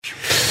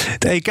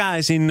De EK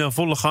is in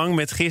volle gang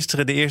met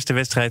gisteren de eerste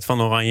wedstrijd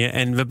van Oranje.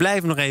 En we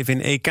blijven nog even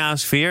in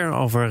EK-sfeer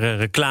over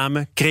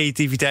reclame,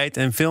 creativiteit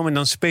en film. En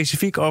dan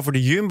specifiek over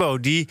de Jumbo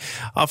die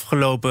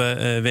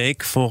afgelopen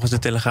week volgens de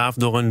Telegraaf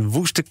door een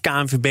woeste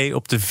KNVB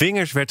op de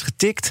vingers werd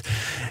getikt.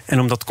 En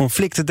om dat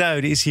conflict te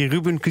duiden is hier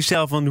Ruben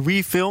Cusel van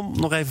WeFilm.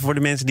 Nog even voor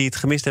de mensen die het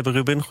gemist hebben.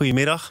 Ruben,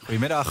 goedemiddag.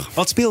 Goedemiddag.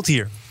 Wat speelt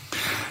hier?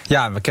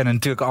 Ja, we kennen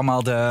natuurlijk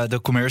allemaal de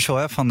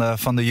commercial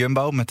van de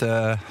Jumbo met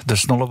de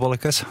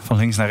snollebolletjes van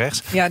links naar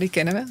rechts. Ja, die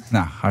kennen we.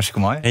 Nou, hartstikke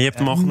mooi. En je hebt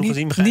hem al genoeg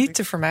gezien, begrijp ik? Niet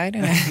te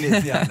vermijden.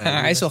 Nee.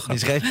 Hij is wel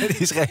grappig. Die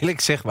is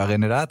redelijk zichtbaar,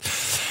 inderdaad.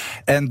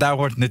 En daar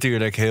wordt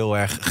natuurlijk heel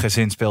erg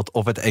gezinspeeld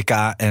op het EK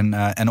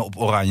en op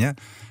Oranje.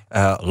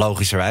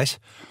 Logischerwijs.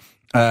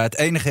 Het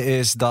enige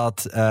is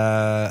dat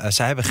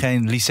zij hebben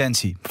geen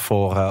licentie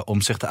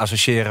om zich te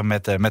associëren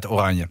met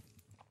Oranje.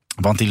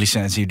 Want die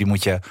licentie die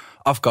moet je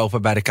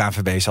afkopen bij de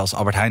KNVB, zoals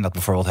Albert Heijn dat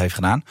bijvoorbeeld heeft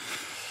gedaan.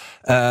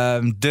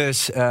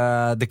 Dus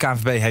de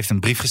KNVB heeft een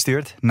brief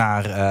gestuurd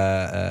naar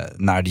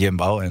de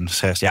Jumbo en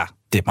zegt, ja,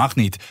 dit mag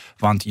niet,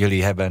 want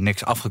jullie hebben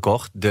niks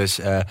afgekocht. Dus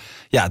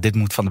dit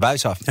moet van de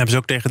buis af. Hebben ze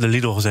ook tegen de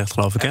Lidl gezegd,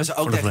 geloof ik. Hebben ze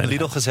ook tegen de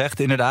Lidl gezegd,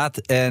 inderdaad.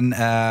 En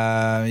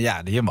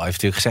de Jumbo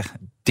heeft natuurlijk gezegd,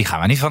 die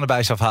gaan we niet van de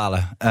buis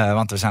afhalen.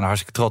 Want we zijn er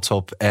hartstikke trots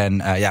op. En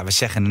we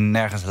zeggen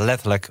nergens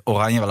letterlijk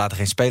Oranje. We laten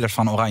geen spelers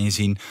van Oranje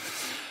zien.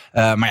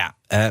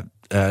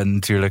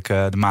 Natuurlijk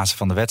de mazen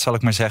van de wet, zal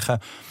ik maar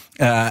zeggen.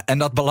 En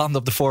dat belandde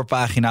op de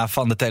voorpagina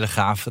van de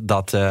Telegraaf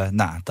dat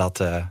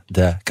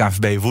de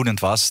KNVB woedend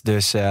was.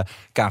 Dus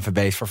KNVB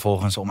is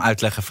vervolgens om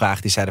uitleg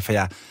gevraagd. Die zeiden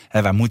van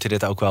wij moeten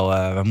dit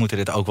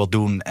ook wel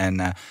doen.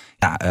 En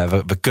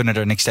we kunnen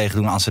er niks tegen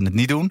doen als ze het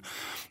niet doen.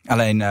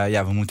 Alleen,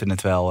 we moeten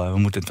het wel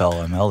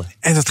melden.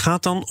 En het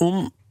gaat dan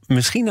om,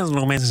 misschien dat er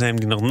nog mensen zijn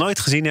die nog nooit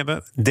gezien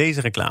hebben,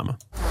 deze reclame.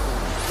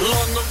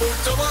 Lange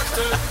moeten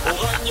wachten,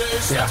 Oranje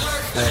is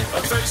terug. Nee.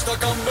 Het feest dat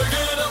kan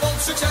beginnen,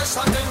 want succes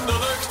hangt in de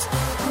lucht.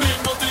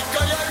 Niemand die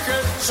kan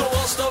juichen,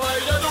 zoals dat wij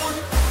dat doen.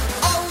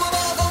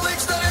 Allemaal van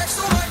links naar rechts,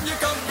 Oranje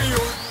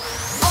kampioen.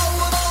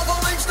 Allemaal van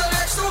links naar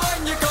rechts,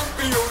 Oranje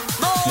kampioen.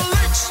 Naar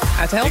links!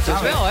 Het helpt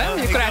dus wel, hè?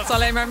 Je krijgt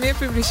alleen maar meer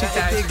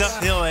publiciteit. Ik dacht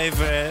heel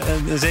even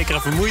een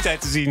zekere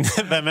vermoeidheid te zien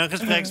bij mijn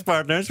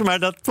gesprekspartners, maar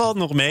dat valt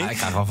nog mee. Ja, ik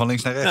ga gewoon van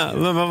links naar rechts.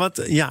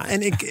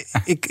 En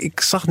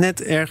ik zag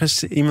net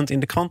ergens iemand in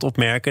de krant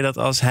opmerken dat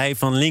als hij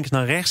van links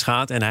naar rechts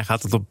gaat, en hij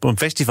gaat het op een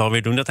festival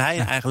weer doen, dat hij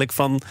eigenlijk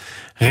van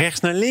rechts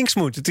naar links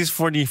moet. Het is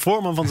voor die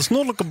voorman van de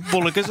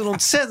snollebolletjes een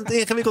ontzettend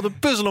ingewikkelde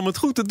puzzel om het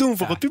goed te doen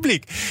voor het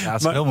publiek. Ja,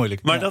 het is heel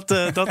moeilijk. Maar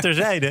dat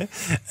terzijde.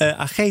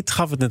 Ageet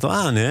gaf het net al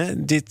aan,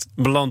 hè? Dit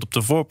belandt op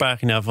de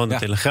voorpagina van de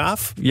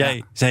Telegraaf.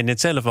 Jij zei net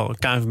zelf al,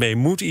 KNVB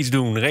moet iets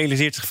doen,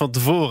 realiseert zich van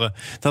tevoren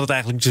dat het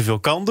eigenlijk niet zoveel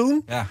kan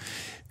doen. Ja.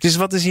 Dus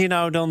wat is hier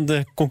nou dan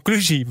de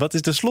conclusie? Wat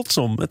is de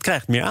slotsom? Het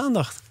krijgt meer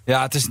aandacht.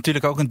 Ja, het is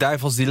natuurlijk ook een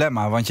duivels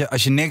dilemma. Want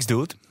als je niks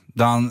doet,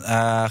 dan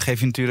geef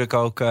je natuurlijk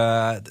ook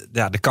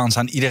de kans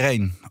aan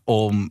iedereen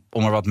om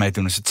er wat mee te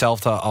doen. Het is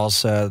hetzelfde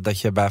als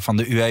dat je van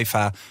de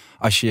UEFA,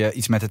 als je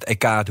iets met het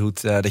EK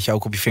doet, dat je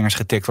ook op je vingers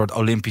getikt wordt.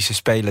 Olympische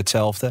Spelen,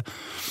 hetzelfde.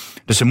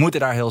 Dus ze moeten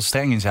daar heel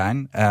streng in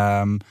zijn.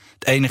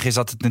 Het enige is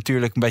dat het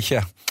natuurlijk een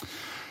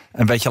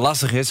beetje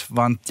lastig is.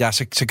 Want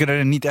ze kunnen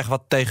er niet echt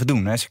wat tegen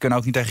doen. Hè. Ze kunnen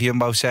ook niet tegen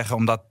Jumbo zeggen,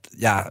 omdat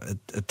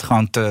het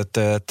gewoon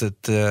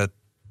de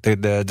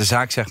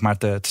zaak zeg maar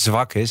te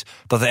zwak is,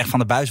 dat het echt van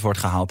de buis wordt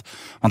gehaald.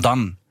 Want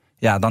dan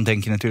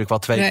denk je natuurlijk wel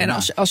twee keer en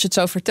na. als je het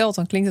zo vertelt,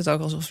 dan klinkt het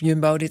ook alsof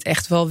Jumbo dit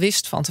echt wel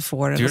wist van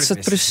tevoren. Tuurlijk dat ze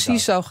het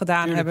precies zo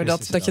gedaan hebben,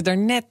 dat je er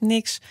net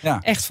niks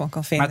echt van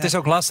kan vinden. Maar het is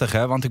ook lastig,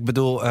 hè? Want ik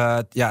bedoel,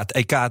 het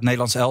EK, het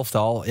Nederlands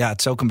elftal, het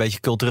is ook een beetje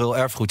cultureel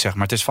erfgoed, zeg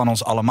maar. Het is van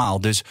ons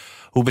allemaal. Dus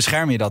hoe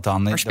bescherm je dat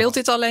dan? Maar speelt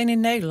dit alleen in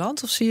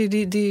Nederland? Of zie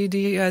je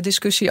die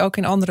discussie ook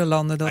in andere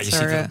landen? Je ziet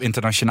het op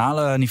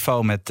internationale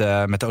niveau met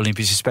de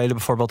Olympische Spelen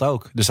bijvoorbeeld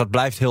ook. Dus dat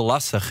blijft heel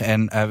lastig.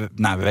 En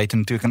we weten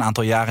natuurlijk een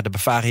aantal jaren, de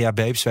Bavaria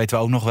Babes, weten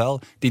we ook nog wel.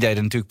 Die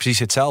deden natuurlijk precies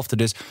hetzelfde.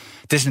 Dus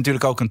het is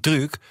natuurlijk ook een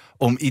truc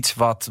om iets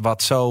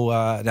wat zo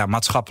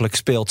maatschappelijk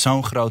speelt,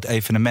 zo'n groot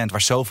evenement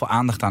waar zoveel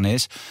aandacht aan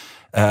is,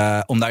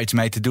 om daar iets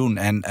mee te doen.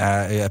 En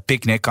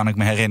Picnic, kan ik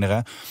me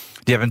herinneren,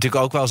 die hebben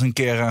natuurlijk ook wel eens een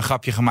keer een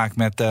grapje gemaakt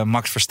met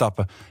Max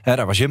Verstappen.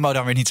 Daar was Jumbo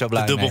dan weer niet zo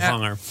blij mee.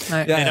 Dubbelganger.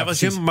 Daar was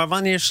Jumbo, maar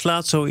wanneer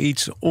slaat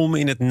zoiets om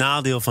in het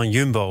nadeel van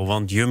Jumbo?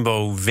 Want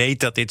Jumbo weet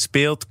dat dit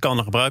speelt, kan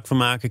er gebruik van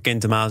maken,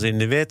 kent de mazen in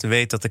de wet,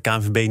 weet dat de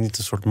KNVB niet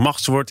een soort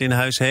machtswoord in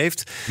huis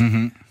heeft.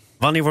 Mm-hmm.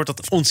 Wanneer wordt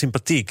dat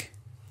onsympathiek?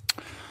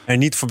 Er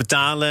niet voor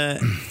betalen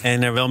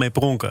en er wel mee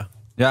pronken?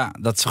 Ja,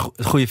 dat is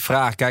een goede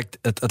vraag. Kijk,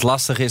 het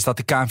lastige is dat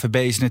de KNVB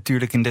is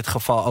natuurlijk in dit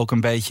geval ook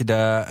een beetje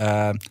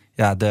de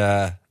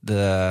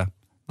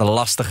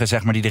lastige,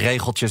 zeg maar, die de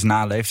regeltjes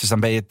naleeft. Dus dan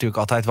ben je natuurlijk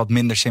altijd wat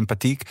minder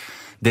sympathiek.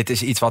 Dit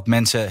is iets wat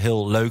mensen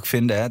heel leuk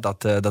vinden. Hè?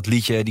 Dat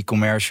liedje, die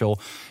commercial.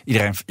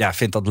 Iedereen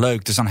vindt dat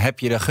leuk. Dus dan heb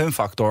je de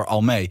gunfactor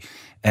al mee.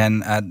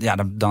 En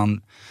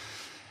dan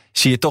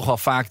zie je toch wel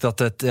vaak dat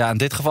het... Ja, in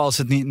dit geval is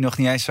het nog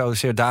niet eens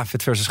zozeer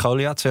David versus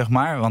Goliath, zeg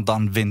maar. Want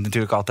dan wint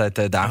natuurlijk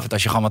altijd David.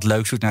 Als je gewoon wat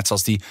leuks doet, net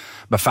zoals die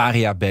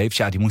Bavaria Babes.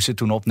 Ja, die moesten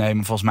toen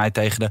opnemen volgens mij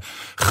tegen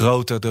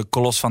de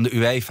kolos van de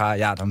UEFA.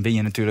 Ja, dan win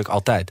je natuurlijk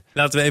altijd.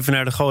 Laten we even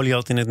naar de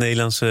Goliath in het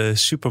Nederlandse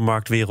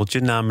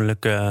supermarktwereldje.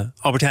 Namelijk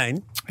Albert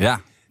Heijn.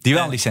 Ja, die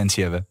wel een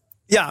licentie hebben.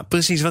 Ja,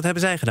 precies. Wat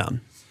hebben zij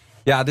gedaan?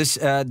 Ja, dus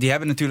die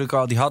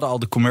hadden al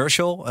de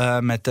commercial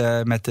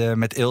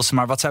met Ilse.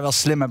 Maar wat zij wel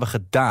slim hebben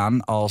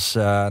gedaan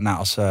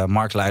als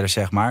marktleider,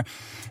 zeg maar,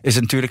 is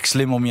het natuurlijk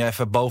slim om je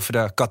even boven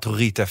de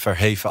categorie te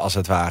verheven, als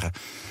het ware.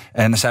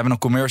 En ze hebben een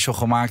commercial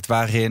gemaakt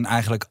waarin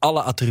eigenlijk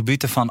alle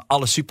attributen van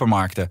alle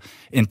supermarkten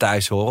in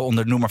thuis horen.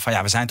 Onder de noemer van,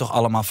 ja, we zijn toch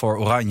allemaal voor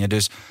Oranje.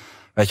 Dus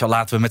weet je wel,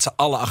 laten we met z'n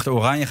allen achter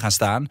Oranje gaan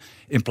staan.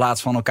 In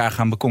plaats van elkaar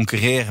gaan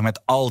beconcurreren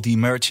met al die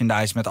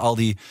merchandise, met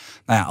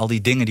al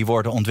die dingen die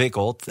worden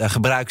ontwikkeld.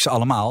 Gebruik ze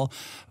allemaal.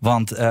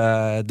 Want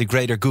the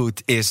greater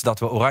good is dat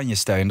we Oranje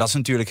steunen. Dat is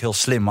natuurlijk heel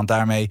slim, want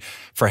daarmee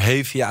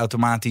verheef je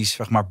automatisch,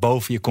 zeg maar,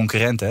 boven je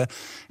concurrenten.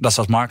 Dat is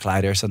als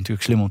marktleider is dat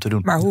natuurlijk slim om te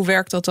doen. Maar hoe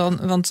werkt dat dan?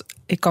 Want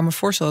ik kan me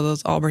voorstellen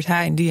dat Albert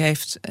Heijn, die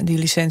heeft die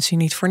licentie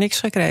niet voor niks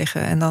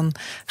gekregen. En dan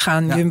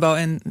gaan Jumbo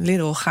en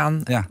Lidl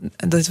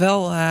dat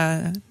wel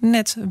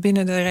net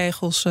binnen de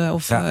regels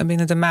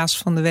binnen de maas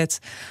van de wet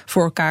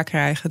voor elkaar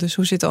krijgen. Dus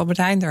hoe zit Albert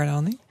Heijn daar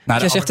dan in?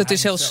 Nou, je zegt het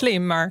is heel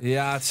slim, maar...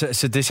 Ja,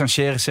 ze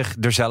distancieren zich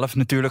er zelf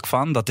natuurlijk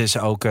van. Dat is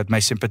ook het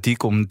meest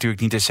sympathiek om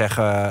natuurlijk niet te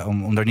zeggen,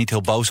 om er niet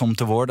heel boos om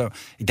te worden.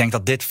 Ik denk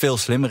dat dit veel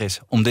slimmer is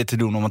om dit te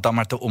doen, om het dan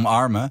maar te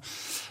omarmen.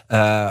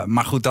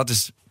 Maar goed, dat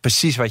is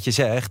precies wat je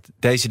zegt.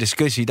 Deze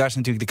discussie, daar is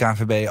natuurlijk de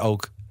KNVB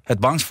ook het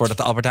bangst voor. Dat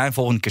de Albert Heijn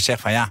volgende keer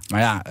zegt van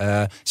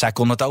zij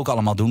konden het ook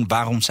allemaal doen.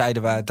 Waarom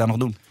zeiden wij het dan nog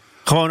doen?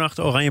 Gewoon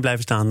achter Oranje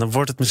blijven staan. Dan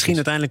wordt het misschien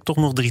uiteindelijk toch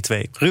nog 3-2.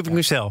 Ruben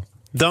Mussel,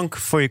 dank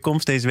voor je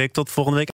komst deze week. Tot volgende week.